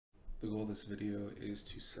The goal of this video is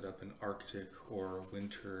to set up an Arctic or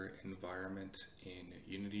winter environment in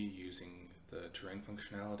Unity using the terrain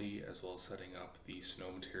functionality as well as setting up the snow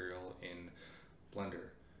material in Blender.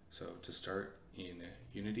 So to start in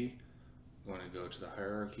Unity, I'm going to go to the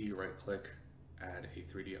hierarchy, right click, add a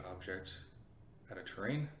 3D object, add a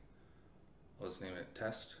terrain. Let's name it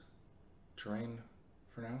test terrain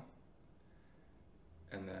for now.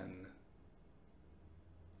 And then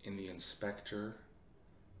in the inspector,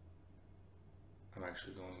 I'm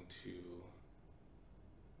actually going to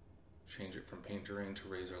change it from paint terrain to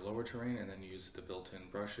razor lower terrain and then use the built-in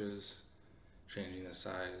brushes, changing the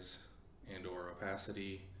size and or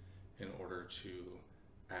opacity in order to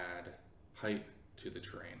add height to the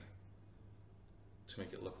terrain to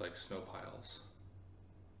make it look like snow piles.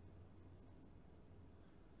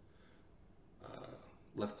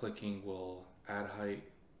 Left clicking will add height,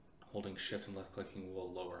 holding shift and left clicking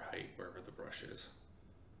will lower height wherever the brush is.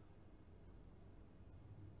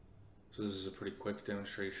 So this is a pretty quick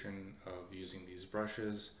demonstration of using these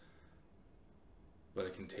brushes, but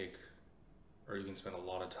it can take, or you can spend a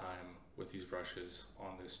lot of time with these brushes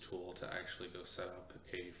on this tool to actually go set up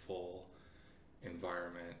a full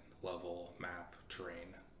environment, level, map,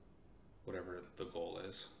 terrain, whatever the goal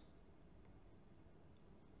is.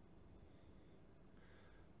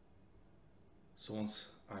 So once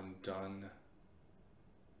I'm done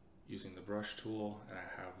using the brush tool and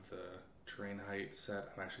I have the terrain height set,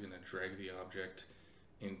 I'm actually going to drag the object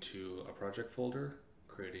into a project folder,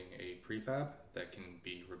 creating a prefab that can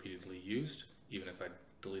be repeatedly used, even if I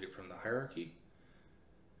delete it from the hierarchy.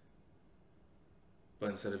 But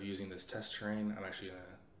instead of using this test terrain, I'm actually going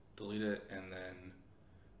to delete it and then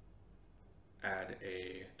add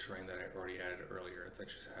a terrain that I already added earlier that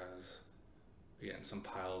just has, again, some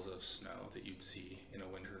piles of snow that you'd see in a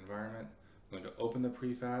winter environment. I'm going to open the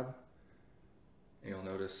prefab, and you'll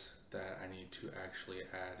notice that I need to actually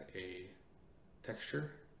add a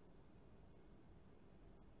texture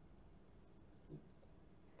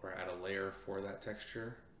or add a layer for that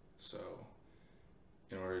texture. So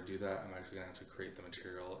in order to do that, I'm actually going to have to create the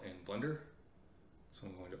material in Blender. So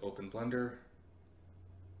I'm going to open Blender,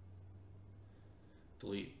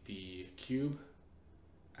 delete the cube,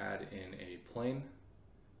 add in a plane,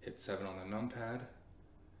 hit 7 on the numpad,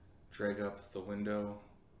 drag up the window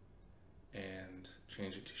and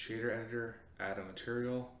change it to shader editor, add a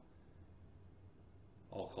material.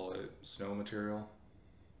 I'll call it snow material.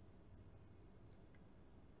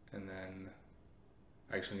 And then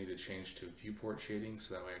I actually need to change to viewport shading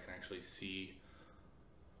so that way I can actually see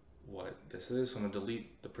what this is. So I'm going to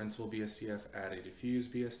delete the principal BSDF, add a diffuse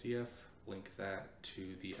BSDF, link that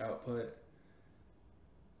to the output,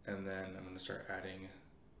 and then I'm going to start adding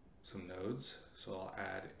some nodes. So I'll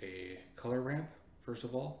add a color ramp first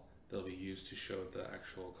of all. They'll be used to show the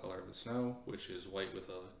actual color of the snow, which is white with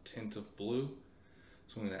a tint of blue.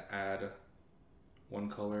 So I'm going to add one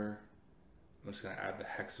color. I'm just going to add the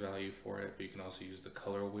hex value for it, but you can also use the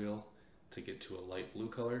color wheel to get to a light blue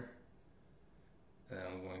color. And then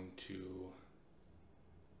I'm going to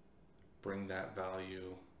bring that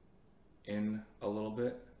value in a little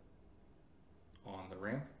bit on the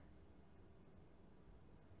ramp.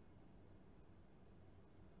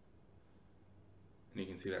 And you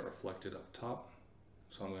can see that reflected up top.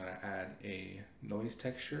 So I'm going to add a noise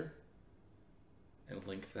texture and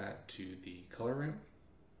link that to the color ramp.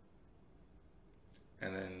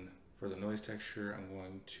 And then for the noise texture, I'm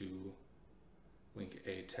going to link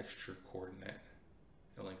a texture coordinate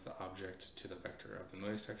and link the object to the vector of the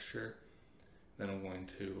noise texture. Then I'm going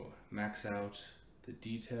to max out the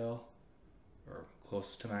detail, or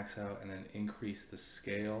close to max out, and then increase the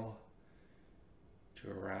scale to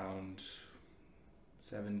around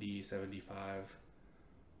 70, 75.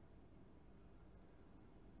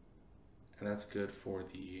 And that's good for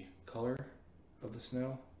the color of the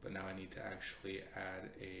snow, but now I need to actually add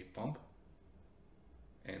a bump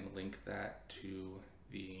and link that to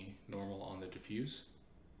the normal on the diffuse.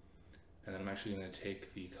 And then I'm actually going to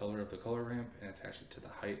take the color of the color ramp and attach it to the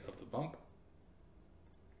height of the bump.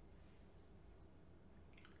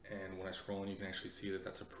 And when I scroll in, you can actually see that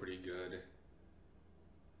that's a pretty good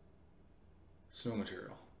snow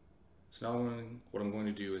material. So now what I'm going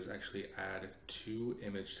to do is actually add 2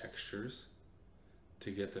 image textures to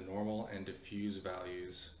get the normal and diffuse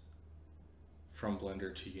values from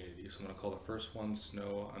Blender to Unity. So I'm going to call the first one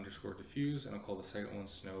snow underscore diffuse, and I'll call the second one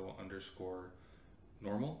snow underscore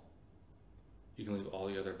normal. You can leave all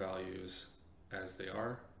the other values as they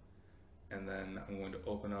are. And then I'm going to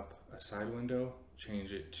open up a side window,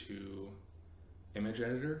 change it to image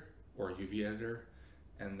editor or UV editor,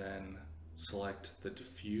 and then select the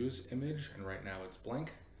diffuse image, and right now it's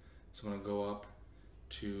blank. So I'm going to go up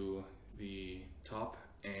to the top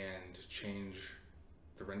and change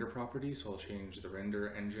the render property. So I'll change the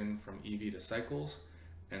render engine from Eevee to Cycles,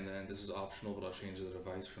 and then this is optional, but I'll change the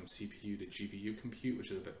device from CPU to GPU compute,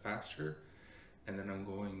 which is a bit faster. And then I'm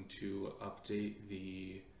going to update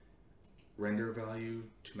the render value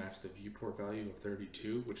to match the viewport value of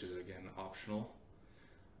 32, which is again optional.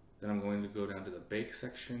 Then I'm going to go down to the bake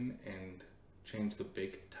section and change the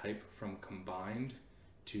bake type from combined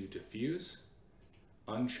to diffuse.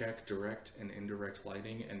 Uncheck direct and indirect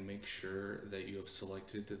lighting and make sure that you have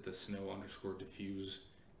selected the snow_diffuse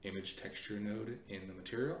image texture node in the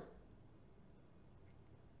material.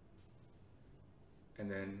 And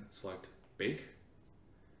then select bake.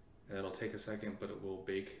 And it'll take a second, but it will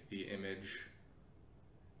bake the image.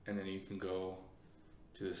 And then you can go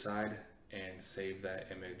to the side and save that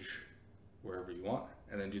image wherever you want.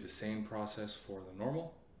 And then do the same process for the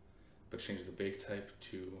normal, but change the bake type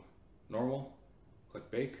to normal. Click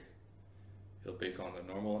bake. It'll bake on the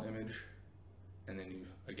normal image. And then you,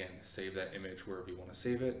 again, save that image wherever you want to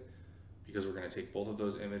save it. Because we're going to take both of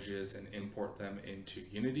those images and import them into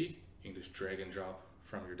Unity, you can just drag and drop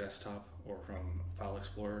from your desktop or from File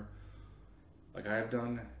Explorer, like I have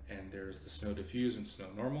done, and there's the snow diffuse and snow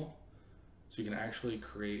normal. So you can actually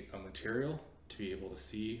create a material to be able to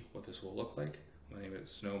see what this will look like. I'm going to name it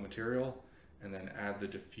snow material, and then add the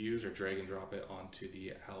diffuse or drag and drop it onto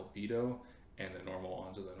the albedo and the normal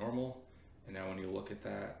onto the normal. And now when you look at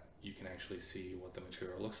that, you can actually see what the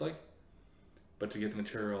material looks like. But to get the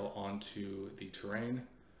material onto the terrain,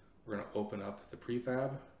 we're going to open up the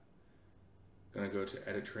prefab. Going to go to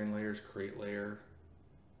edit terrain layers, create layer,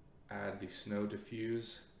 add the snow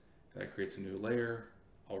diffuse. That creates a new layer.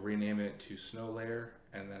 I'll rename it to snow layer,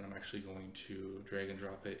 and then I'm actually going to drag and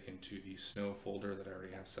drop it into the snow folder that I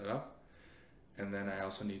already have set up. And then I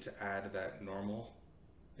also need to add that normal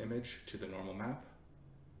image to the normal map.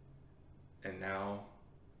 And now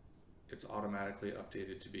it's automatically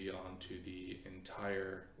updated to be onto the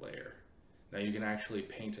entire layer. Now you can actually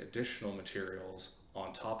paint additional materials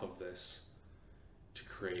on top of this to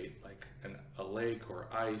create like a lake or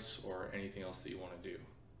ice or anything else that you want to do.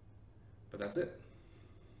 But that's it.